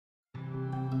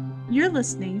You're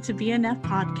listening to BNF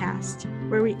Podcast,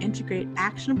 where we integrate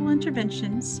actionable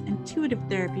interventions, intuitive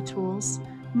therapy tools,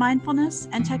 mindfulness,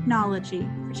 and technology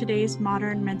for today's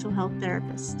modern mental health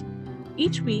therapist.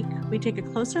 Each week, we take a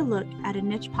closer look at a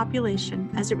niche population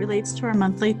as it relates to our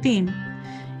monthly theme.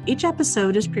 Each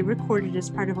episode is pre-recorded as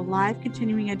part of a live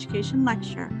continuing education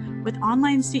lecture with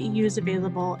online CEUs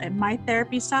available at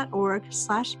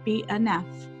mytherapist.org/BNF.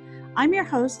 I'm your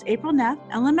host, April Neff,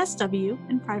 LMSW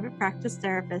and private practice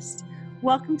therapist.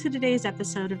 Welcome to today's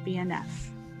episode of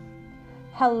BNF.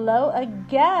 Hello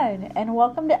again, and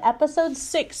welcome to episode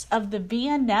 6 of the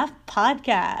BNF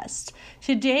podcast.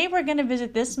 Today, we're going to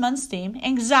visit this month's theme,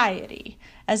 anxiety,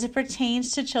 as it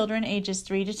pertains to children ages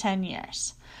 3 to 10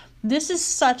 years. This is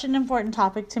such an important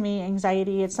topic to me,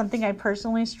 anxiety. It's something I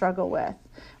personally struggle with,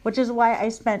 which is why I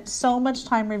spent so much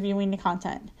time reviewing the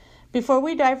content. Before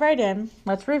we dive right in,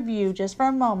 let's review just for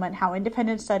a moment how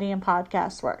independent study and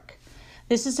podcasts work.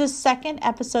 This is the second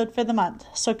episode for the month,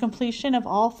 so completion of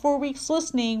all 4 weeks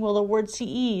listening will award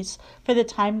CEs for the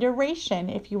time duration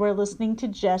if you are listening to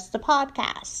just the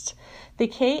podcast. The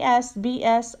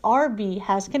KSBSRB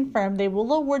has confirmed they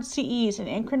will award CEs in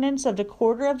increments of the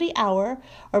quarter of the hour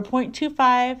or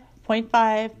 0.25,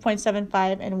 0.5,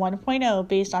 0.75, and 1.0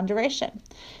 based on duration.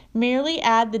 Merely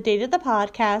add the date of the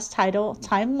podcast, title,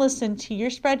 time listened to your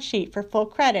spreadsheet for full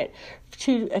credit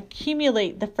to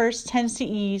accumulate the first 10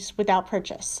 CEs without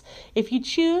purchase. If you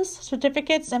choose,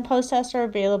 certificates and post-tests are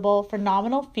available for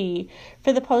nominal fee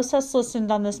for the post-tests listened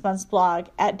on this month's blog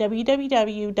at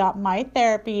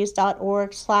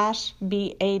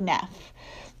www.mytherapies.org/BANF.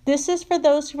 This is for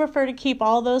those who prefer to keep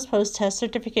all those post-test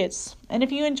certificates. And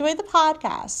if you enjoy the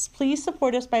podcast, please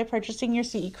support us by purchasing your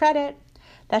CE credit.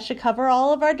 That should cover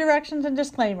all of our directions and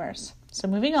disclaimers. So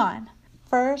moving on.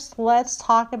 First, let's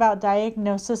talk about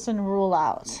diagnosis and rule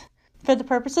out. For the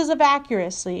purposes of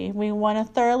accuracy, we want to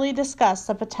thoroughly discuss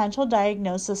the potential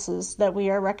diagnoses that we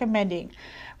are recommending.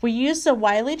 We use the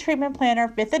Wiley Treatment Planner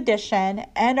 5th edition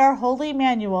and our holy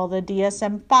manual, the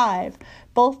DSM-5,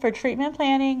 both for treatment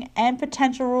planning and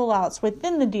potential rule-outs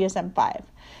within the DSM-5.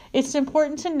 It's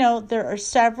important to note there are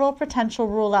several potential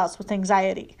rule-outs with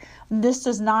anxiety. This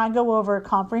does not go over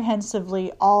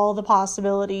comprehensively all the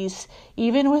possibilities,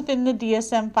 even within the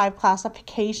DSM-5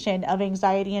 classification of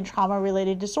anxiety and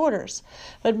trauma-related disorders,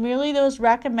 but merely those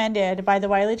recommended by the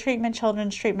Wiley Treatment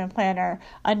Children's Treatment Planner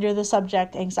under the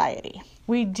subject anxiety.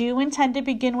 We do intend to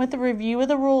begin with a review of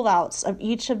the rule-outs of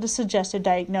each of the suggested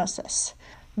diagnoses.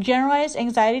 Generalized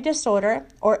anxiety disorder,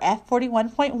 or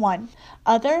F41.1,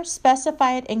 other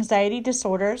specified anxiety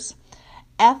disorders,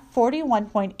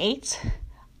 F41.8,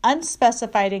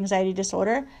 unspecified anxiety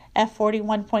disorder,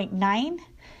 F41.9,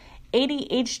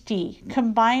 ADHD,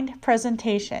 combined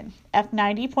presentation,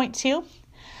 F90.2,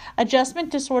 adjustment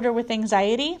disorder with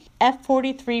anxiety,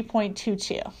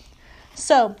 F43.22.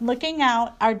 So, looking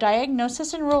out our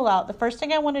diagnosis and rule out, the first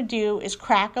thing I want to do is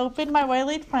crack open my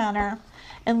Wiley Planner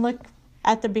and look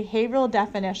at the behavioral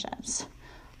definitions.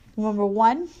 Number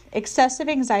 1, excessive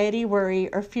anxiety,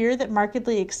 worry, or fear that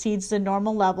markedly exceeds the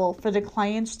normal level for the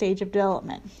client's stage of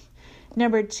development.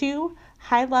 Number 2,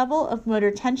 high level of motor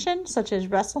tension, such as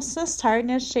restlessness,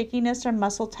 tiredness, shakiness, or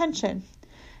muscle tension.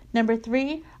 Number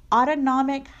 3,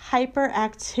 autonomic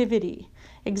hyperactivity.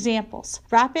 Examples: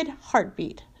 rapid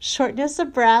heartbeat, shortness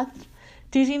of breath,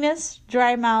 dizziness,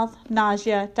 dry mouth,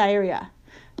 nausea, diarrhea.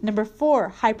 Number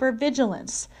 4,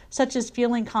 hypervigilance, such as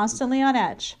feeling constantly on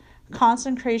edge,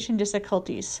 concentration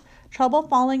difficulties, trouble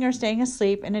falling or staying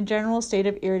asleep, and a general state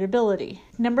of irritability.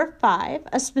 Number 5,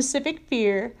 a specific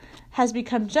fear has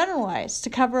become generalized to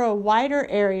cover a wider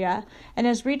area and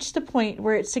has reached the point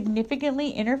where it significantly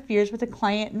interferes with the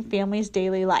client and family's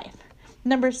daily life.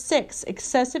 Number 6,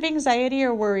 excessive anxiety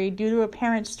or worry due to a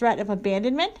parent's threat of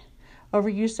abandonment,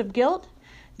 overuse of guilt,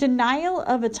 denial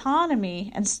of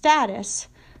autonomy and status,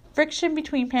 friction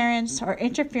between parents, or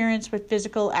interference with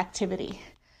physical activity.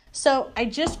 So I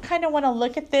just kind of want to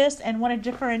look at this and want to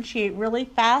differentiate really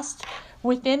fast.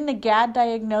 Within the GAD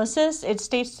diagnosis, it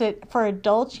states that for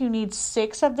adults, you need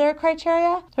 6 of their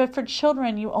criteria, but for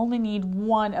children, you only need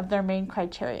 1 of their main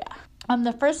criteria.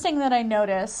 The first thing that I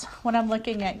notice when I'm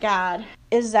looking at GAD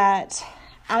is that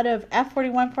out of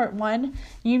F41.1,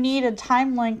 you need a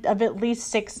time length of at least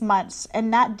 6 months,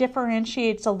 and that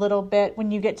differentiates a little bit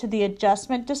when you get to the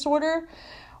adjustment disorder,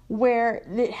 where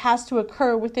it has to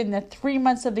occur within the 3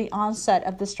 months of the onset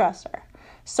of the stressor.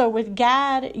 So with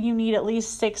GAD, you need at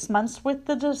least 6 months with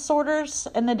the disorders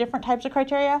and the different types of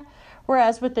criteria,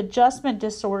 whereas with adjustment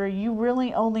disorder, you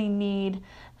really only need,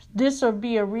 this will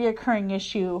be a reoccurring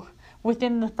issue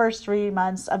within the first 3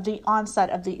 months of the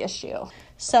onset of the issue.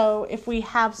 So if we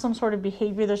have some sort of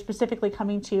behavior they're specifically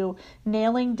coming to,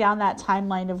 nailing down that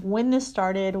timeline of when this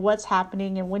started, what's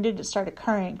happening, and when did it start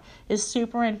occurring is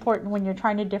super important when you're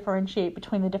trying to differentiate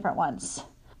between the different ones.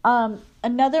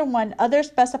 Another one, other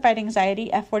specified anxiety,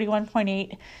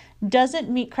 F41.8, doesn't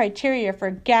meet criteria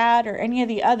for GAD or any of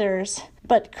the others,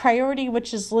 but priority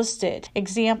which is listed.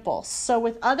 Examples. So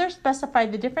with other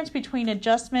specified, the difference between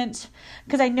adjustment,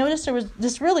 because I noticed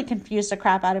this really confused the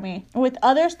crap out of me. With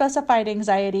other specified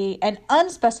anxiety and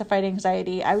unspecified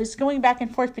anxiety, I was going back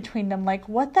and forth between them, like,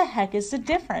 what the heck is the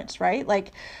difference, right?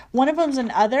 Like, one of them's an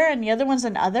other and the other one's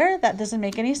an other. That doesn't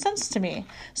make any sense to me.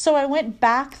 So I went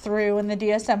back through in the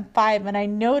DSM-5 and I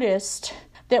noticed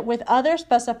that with other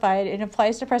specified, it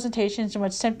applies to presentations in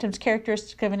which symptoms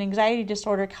characteristic of an anxiety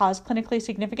disorder cause clinically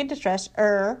significant distress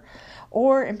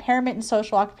or impairment in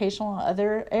social, occupational, and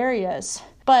other areas.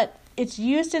 But it's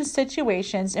used in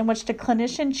situations in which the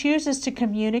clinician chooses to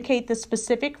communicate the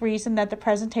specific reason that the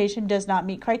presentation does not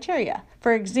meet criteria.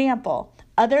 For example,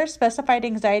 other specified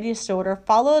anxiety disorder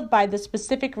followed by the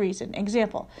specific reason.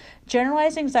 Example,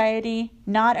 generalized anxiety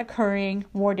not occurring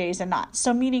more days than not.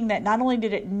 So meaning that not only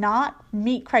did it not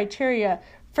meet criteria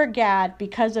for GAD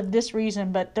because of this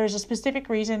reason, but there's a specific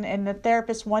reason and the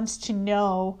therapist wants to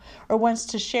know or wants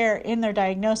to share in their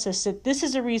diagnosis that this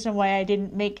is a reason why I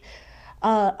didn't make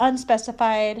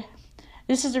unspecified.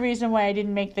 This is the reason why I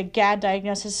didn't make the GAD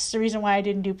diagnosis. This is the reason why I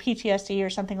didn't do PTSD or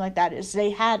something like that, is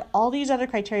they had all these other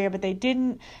criteria, but they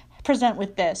didn't present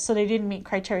with this. So they didn't meet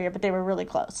criteria, but they were really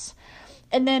close.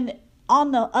 And then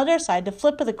on the other side, the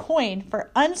flip of the coin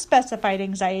for unspecified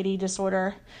anxiety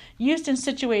disorder, used in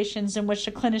situations in which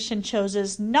the clinician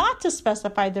chooses not to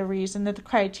specify the reason that the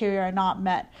criteria are not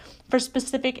met for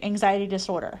specific anxiety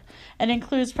disorder, and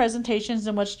includes presentations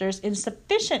in which there's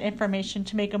insufficient information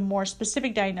to make a more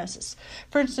specific diagnosis.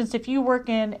 For instance, if you work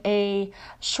in a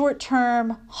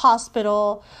short-term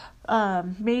hospital,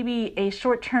 maybe a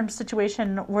short-term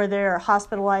situation where they're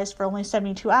hospitalized for only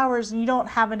 72 hours, and you don't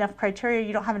have enough criteria,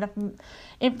 you don't have enough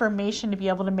information to be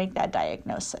able to make that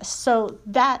diagnosis. So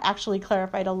that actually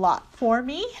clarified a lot for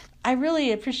me. I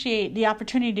really appreciate the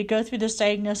opportunity to go through this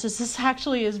diagnosis. This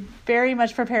actually is very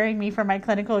much preparing me for my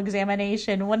clinical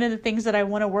examination. One of the things that I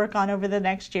want to work on over the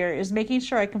next year is making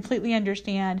sure I completely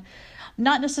understand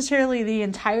not necessarily the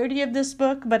entirety of this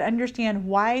book, but understand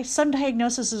why some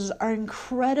diagnoses are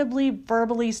incredibly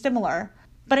verbally similar,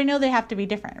 but I know they have to be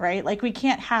different, right? Like, we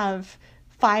can't have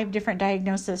 5 different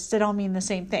diagnoses that all mean the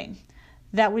same thing.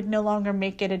 That would no longer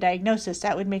make it a diagnosis.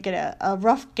 That would make it a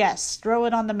rough guess. Throw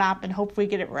it on the map and hope we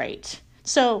get it right.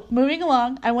 So moving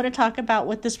along, I want to talk about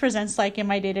what this presents like in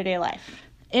my day-to-day life.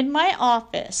 In my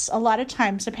office, a lot of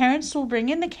times the parents will bring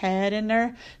in the kid and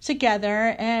they're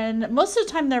together, and most of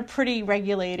the time they're pretty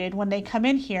regulated when they come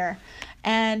in here,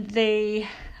 and the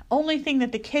only thing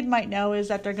that the kid might know is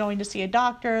that they're going to see a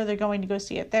doctor, they're going to go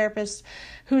see a therapist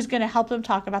who's going to help them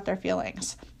talk about their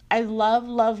feelings. I love,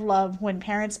 love, love when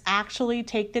parents actually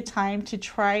take the time to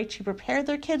try to prepare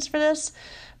their kids for this,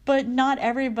 but not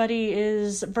everybody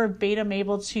is verbatim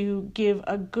able to give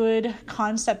a good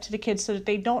concept to the kids so that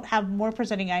they don't have more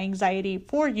presenting anxiety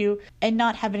for you and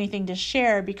not have anything to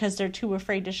share because they're too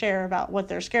afraid to share about what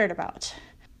they're scared about.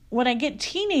 When I get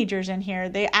teenagers in here,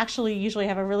 they actually usually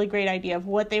have a really great idea of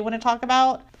what they want to talk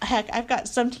about. Heck, I've got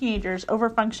some teenagers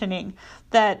overfunctioning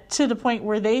that to the point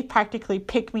where they practically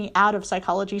pick me out of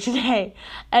Psychology Today,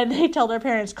 and they tell their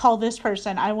parents, call this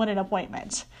person, I want an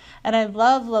appointment. And I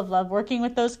love, love, love working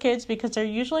with those kids because they're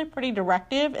usually pretty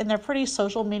directive and they're pretty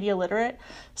social media literate.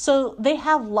 So they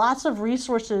have lots of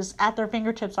resources at their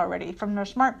fingertips already from their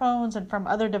smartphones and from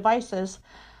other devices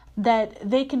that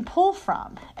they can pull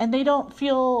from, and they don't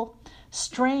feel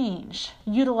strange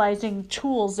utilizing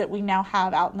tools that we now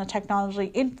have out in the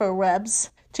technology infowebs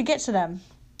to get to them.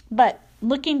 But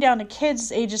looking down to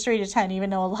kids ages 3 to 10, even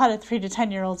though a lot of 3 to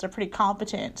 10-year-olds are pretty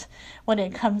competent when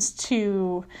it comes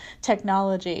to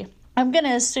technology, I'm going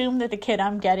to assume that the kid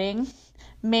I'm getting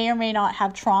may or may not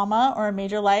have trauma or a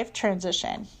major life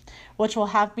transition, which will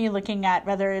have me looking at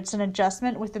whether it's an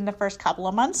adjustment within the first couple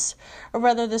of months or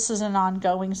whether this is an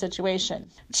ongoing situation.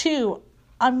 2,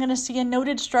 I'm going to see a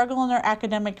noted struggle in their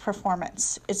academic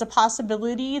performance. It's a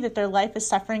possibility that their life is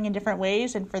suffering in different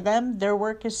ways, and for them, their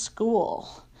work is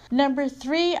school. Number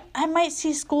 3, I might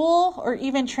see school or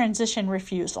even transition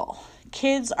refusal.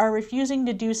 Kids are refusing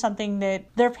to do something that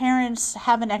their parents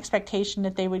have an expectation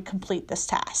that they would complete this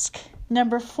task.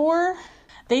 Number 4,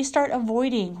 they start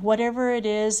avoiding whatever it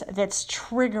is that's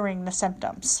triggering the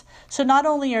symptoms. So not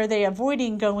only are they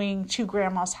avoiding going to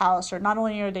grandma's house, or not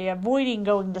only are they avoiding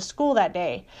going to school that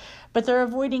day, but they're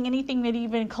avoiding anything that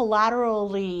even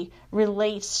collaterally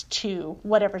relates to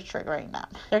whatever's triggering them.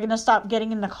 They're going to stop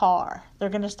getting in the car. They're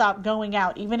going to stop going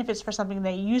out, even if it's for something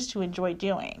they used to enjoy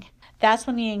doing. That's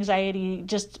when the anxiety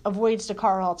just avoids the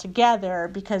car altogether,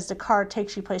 because the car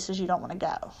takes you places you don't want to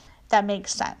go. That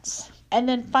makes sense. And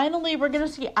then finally, we're going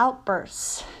to see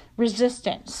outbursts,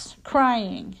 resistance,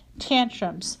 crying,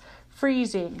 tantrums,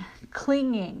 freezing,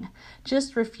 clinging,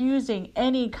 just refusing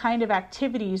any kind of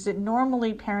activities that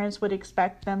normally parents would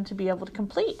expect them to be able to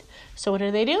complete. So what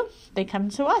do? They come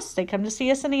to us. They come to see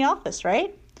us in the office,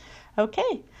 right?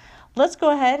 Okay, let's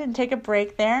go ahead and take a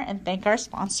break there and thank our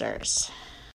sponsors.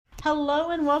 Hello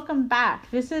and welcome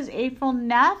back. This is April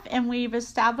Neff, and we've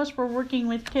established we're working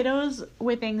with kiddos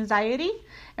with anxiety.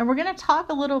 And we're going to talk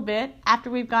a little bit after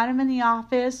we've got them in the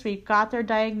office, we've got their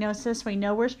diagnosis, we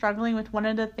know we're struggling with one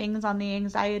of the things on the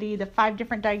anxiety, the 5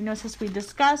 different diagnoses we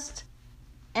discussed.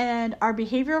 And our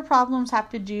behavioral problems have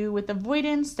to do with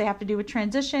avoidance, they have to do with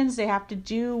transitions, they have to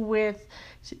do with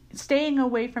staying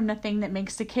away from the thing that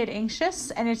makes the kid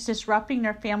anxious, and it's disrupting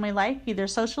their family life, either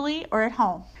socially or at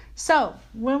home. So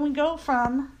when we go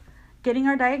from getting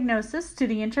our diagnosis to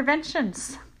the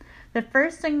interventions, the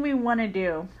first thing we want to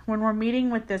do when we're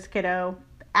meeting with this kiddo,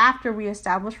 after we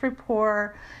establish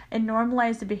rapport and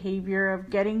normalize the behavior of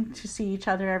getting to see each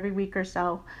other every week or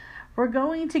so, we're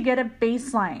going to get a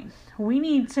baseline. We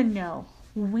need to know,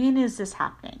 when is this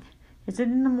happening? Is it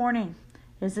in the morning?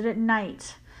 Is it at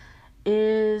night?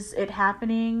 Is it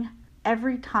happening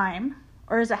every time?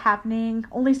 Or is it happening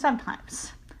only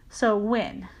sometimes? So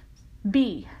when?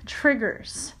 B,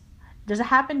 triggers. Does it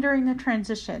happen during the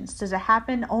transitions? Does it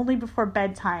happen only before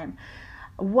bedtime?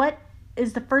 What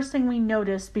is the first thing we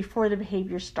notice before the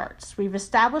behavior starts? We've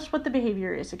established what the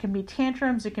behavior is. It can be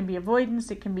tantrums, it can be avoidance,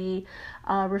 it can be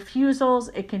refusals,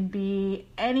 it can be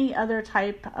any other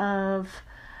type of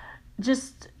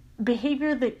just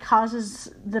behavior that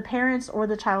causes the parents or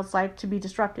the child's life to be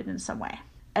disrupted in some way.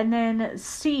 And then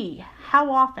C,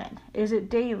 how often? Is it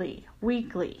daily,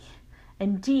 weekly?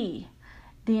 And D,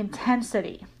 the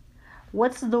intensity.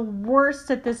 What's the worst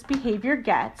that this behavior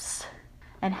gets,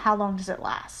 and how long does it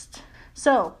last?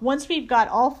 So once we've got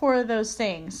all 4 of those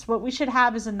things, what we should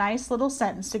have is a nice little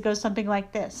sentence that goes something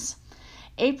like this.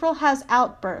 April has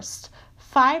outbursts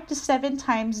 5 to 7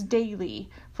 times daily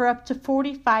for up to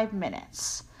 45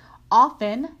 minutes,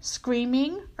 often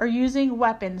screaming or using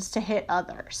weapons to hit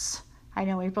others. I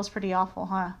know April's pretty awful,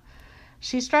 huh?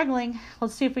 She's struggling.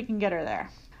 Let's see if we can get her there.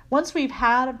 Once we've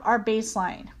had our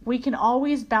baseline, we can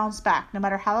always bounce back. No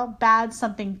matter how bad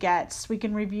something gets, we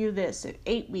can review this at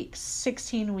 8 weeks,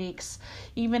 16 weeks,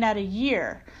 even at a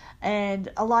year. And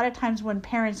a lot of times when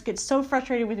parents get so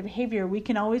frustrated with the behavior, we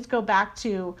can always go back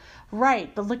to,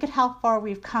 right, but look at how far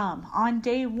we've come. On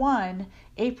day 1,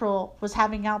 April was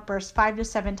having outbursts 5 to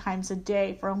 7 times a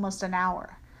day for almost an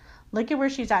hour. Look at where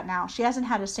she's at now. She hasn't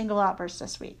had a single outburst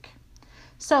this week.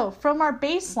 So from our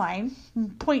baseline,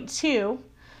 point 2,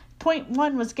 Point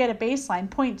 1 was get a baseline.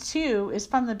 Point 2 is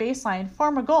from the baseline,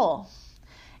 form a goal.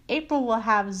 April will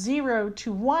have 0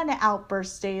 to 1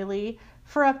 outbursts daily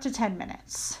for up to 10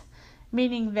 minutes.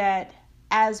 Meaning that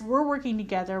as we're working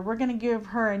together, we're going to give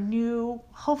her a new,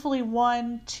 hopefully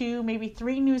 1, 2, maybe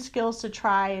 3 new skills to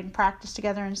try and practice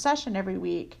together in session every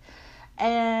week.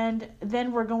 And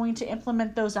then we're going to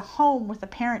implement those at home with a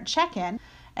parent check-in.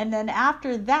 And then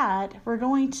after that, we're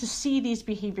going to see these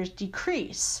behaviors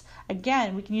decrease.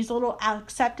 Again, we can use a little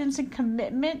acceptance and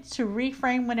commitment to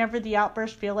reframe whenever the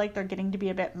outbursts feel like they're getting to be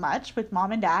a bit much with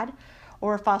mom and dad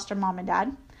or foster mom and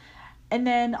dad. And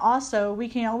then also we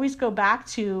can always go back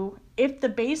to, if the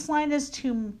baseline is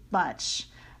too much,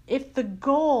 if the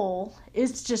goal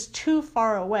is just too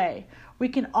far away, we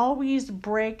can always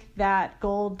break that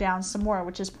goal down some more,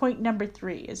 which is point number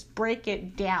 3, is break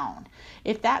it down.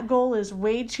 If that goal is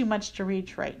way too much to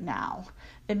reach right now,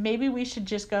 then maybe we should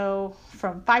just go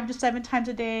from 5 to 7 times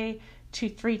a day to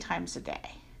 3 times a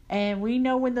day. And we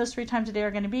know when those 3 times a day are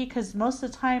going to be, because most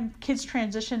of the time kids'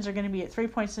 transitions are going to be at 3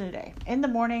 points in a day. In the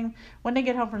morning, when they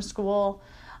get home from school,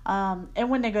 and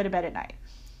when they go to bed at night.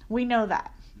 We know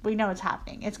that. We know it's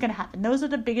happening. It's going to happen. Those are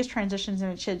the biggest transitions in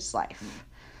a kid's life.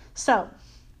 So,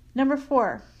 number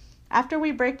 4, after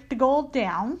we break the goal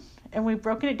down, and we've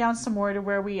broken it down some more to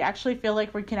where we actually feel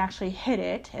like we can actually hit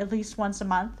it at least once a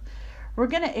month, we're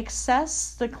going to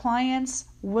assess the client's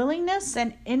willingness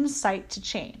and insight to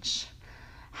change.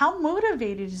 How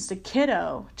motivated is the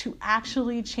kiddo to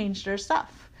actually change their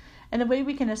stuff? And the way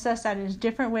we can assess that is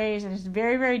different ways, and it's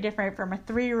very, very different from a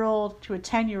 3-year-old to a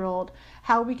 10-year-old,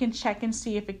 how we can check and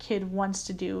see if a kid wants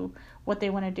to do what they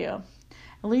want to do.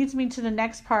 It leads me to the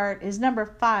next part is number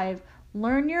 5,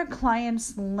 learn your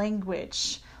client's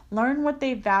language. Learn what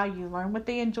they value, learn what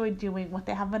they enjoy doing, what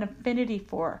they have an affinity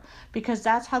for, because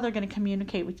that's how they're going to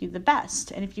communicate with you the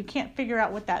best. And if you can't figure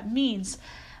out what that means,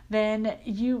 then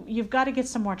you've got to get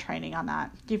some more training on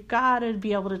that. You've got to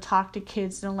be able to talk to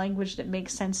kids in a language that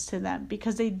makes sense to them,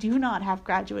 because they do not have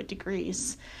graduate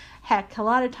degrees. Heck, a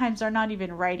lot of times they're not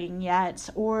even writing yet,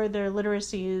 or their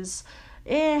literacy is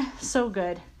so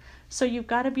good. So you've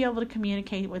got to be able to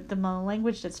communicate with them in a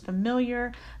language that's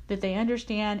familiar, that they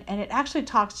understand, and it actually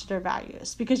talks to their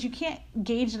values, because you can't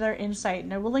gauge their insight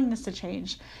and their willingness to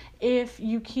change if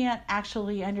you can't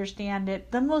actually understand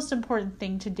it. The most important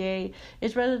thing today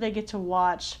is whether they get to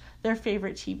watch their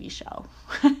favorite TV show.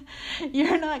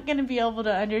 You're not going to be able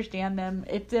to understand them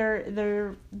if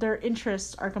their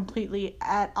interests are completely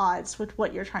at odds with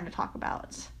what you're trying to talk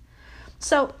about.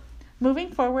 So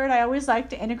moving forward, I always like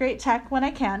to integrate tech when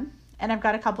I can. And I've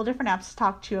got a couple different apps to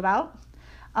talk to you about.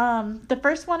 The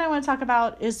first one I want to talk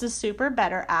about is the Super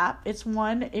Better app. It's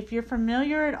one, if you're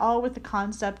familiar at all with the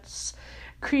concepts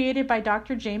created by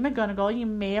Dr. Jane McGonigal, you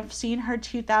may have seen her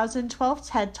 2012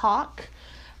 TED Talk.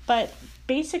 But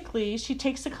basically, she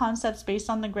takes the concepts based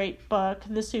on the great book,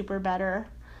 The Super Better.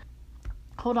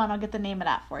 Hold on, I'll get the name of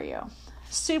that for you.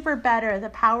 Super Better, The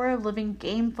Power of Living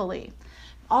Gamefully.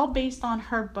 All based on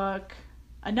her book,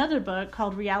 another book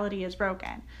called Reality is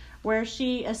Broken, where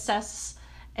she assesses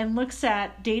and looks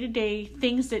at day-to-day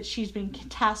things that she's been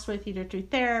tasked with, either through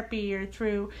therapy or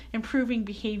through improving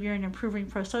behavior and improving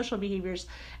pro-social behaviors.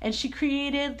 And she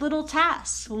created little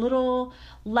tasks, little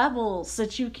levels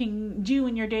that you can do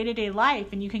in your day-to-day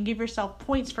life, and you can give yourself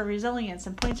points for resilience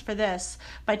and points for this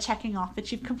by checking off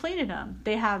that you've completed them.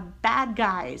 They have bad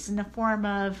guys in the form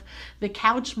of the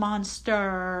couch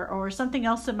monster or something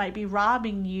else that might be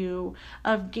robbing you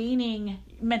of gaining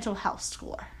mental health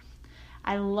score.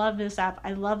 I love this app.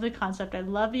 I love the concept. I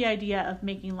love the idea of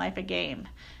making life a game,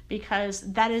 because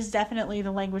that is definitely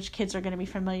the language kids are going to be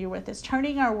familiar with. It's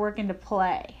turning our work into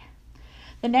play.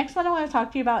 The next one I want to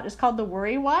talk to you about is called the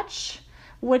Worry Watch,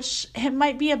 which it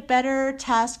might be a better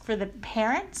task for the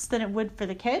parents than it would for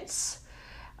the kids,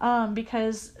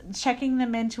 because checking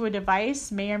them into a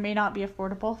device may or may not be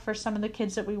affordable for some of the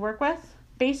kids that we work with.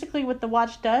 Basically, what the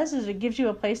watch does is it gives you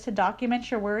a place to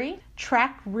document your worry,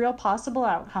 track real possible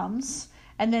outcomes,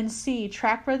 and then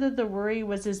track whether the worry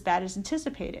was as bad as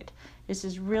anticipated. This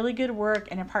is really good work,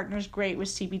 and it partners great with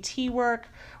CBT work,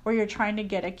 where you're trying to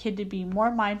get a kid to be more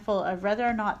mindful of whether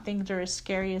or not things are as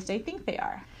scary as they think they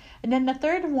are. And then the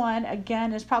third one,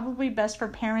 again, is probably best for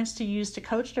parents to use to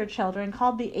coach their children,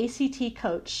 called the ACT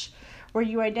Coach, where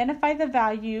you identify the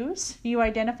values, you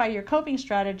identify your coping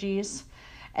strategies,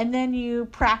 and then you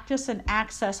practice and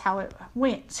access how it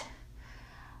went.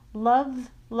 Love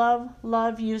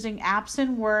using apps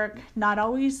in work. Not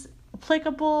always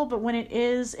applicable, but when it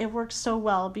is, it works so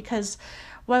well, because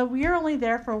while we're only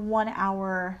there for 1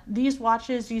 hour, these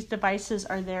watches, these devices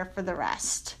are there for the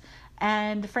rest.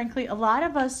 And frankly, a lot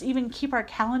of us even keep our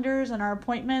calendars and our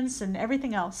appointments and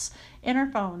everything else in our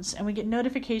phones, and we get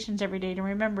notifications every day to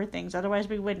remember things. Otherwise,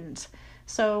 we wouldn't.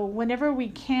 So whenever we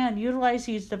can utilize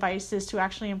these devices to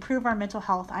actually improve our mental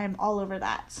health, I am all over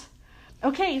that.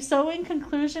 Okay, so in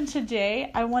conclusion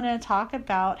today, I want to talk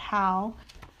about how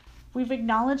we've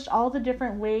acknowledged all the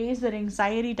different ways that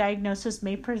anxiety diagnosis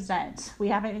may present. We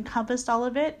haven't encompassed all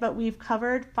of it, but we've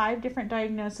covered 5 different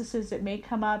diagnoses that may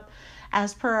come up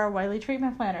as per our Wiley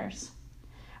treatment planners.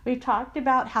 We've talked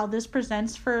about how this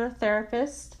presents for a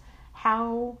therapist,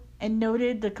 and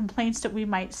noted the complaints that we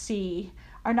might see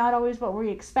are not always what we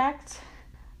expect,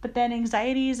 but then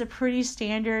anxiety is a pretty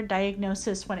standard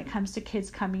diagnosis when it comes to kids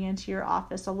coming into your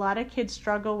office. A lot of kids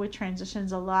struggle with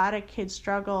transitions, a lot of kids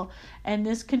struggle, and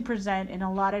this can present in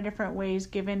a lot of different ways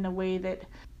given the way that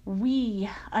we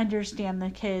understand the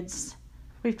kids.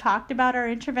 We've talked about our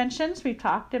interventions, we've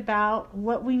talked about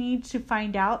what we need to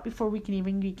find out before we can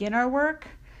even begin our work,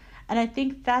 and I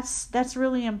think that's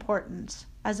really important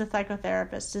as a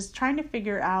psychotherapist, is trying to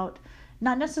figure out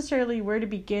not necessarily where to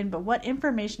begin, but what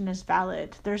information is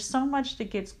valid. There's so much that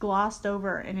gets glossed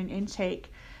over in an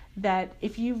intake that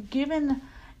if you've given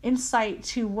insight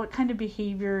to what kind of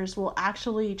behaviors will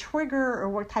actually trigger or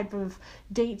what type of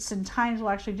dates and times will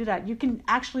actually do that, you can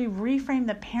actually reframe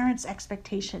the parents'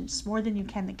 expectations more than you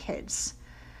can the kids,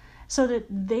 so that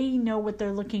they know what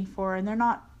they're looking for, and they're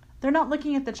not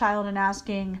looking at the child and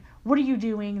asking, what are you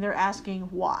doing? They're asking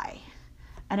why.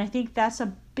 And I think that's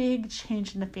a big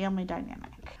change in the family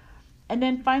dynamic. And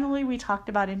then finally, we talked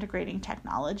about integrating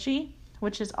technology,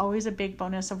 which is always a big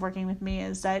bonus of working with me,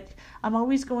 is that I'm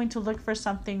always going to look for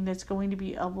something that's going to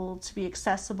be able to be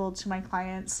accessible to my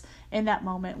clients in that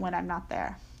moment when I'm not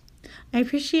there. I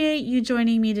appreciate you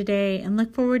joining me today and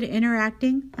look forward to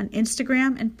interacting on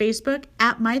Instagram and Facebook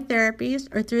at My Therapies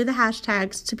or through the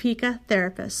hashtags Topeka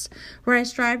Therapist, where I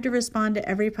strive to respond to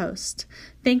every post.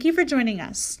 Thank you for joining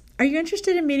us. Are you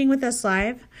interested in meeting with us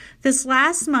live? This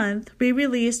last month, we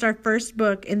released our first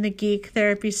book in the Geek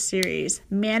Therapy series,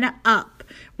 Manna Up,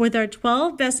 with our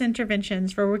 12 best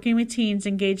interventions for working with teens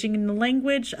engaging in the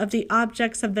language of the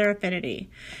objects of their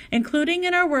affinity. Including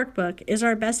in our workbook is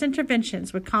our best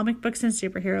interventions with comic books and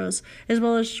superheroes, as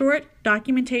well as short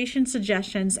documentation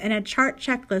suggestions and a chart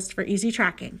checklist for easy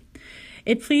tracking.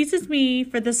 It pleases me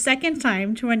for the second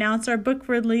time to announce our book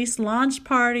release launch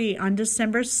party on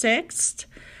December 6th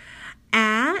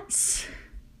at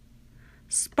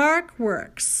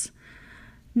Sparkworks,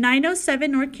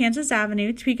 907 North Kansas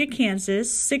Avenue, Topeka,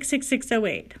 Kansas,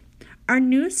 66608. Our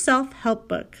new self-help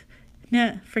book,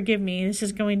 forgive me, this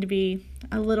is going to be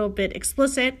a little bit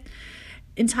explicit,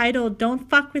 entitled Don't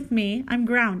Fuck With Me, I'm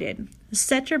Grounded.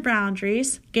 Set your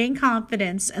boundaries, gain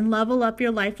confidence, and level up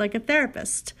your life like a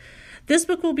therapist. This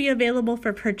book will be available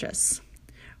for purchase.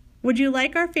 Would you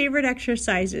like our favorite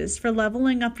exercises for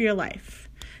leveling up your life?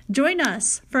 Join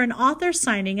us for an author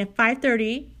signing at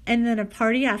 5:30 and then a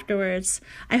party afterwards.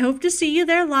 I hope to see you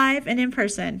there live and in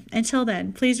person. Until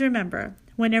then, please remember,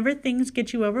 whenever things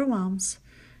get you overwhelmed,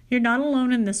 you're not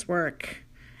alone in this work.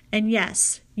 And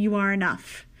yes, you are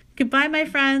enough. Goodbye, my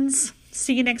friends.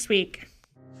 See you next week.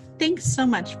 Thanks so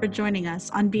much for joining us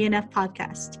on BNF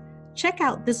Podcast. Check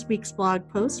out this week's blog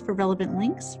post for relevant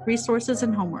links, resources,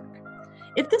 and homework.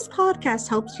 If this podcast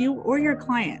helps you or your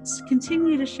clients,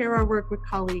 continue to share our work with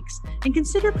colleagues and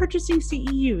consider purchasing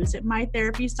CEUs at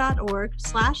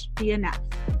mytherapies.org/BNF.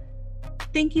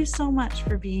 Thank you so much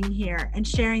for being here and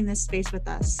sharing this space with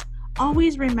us.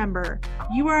 Always remember,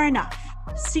 you are enough.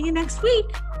 See you next week.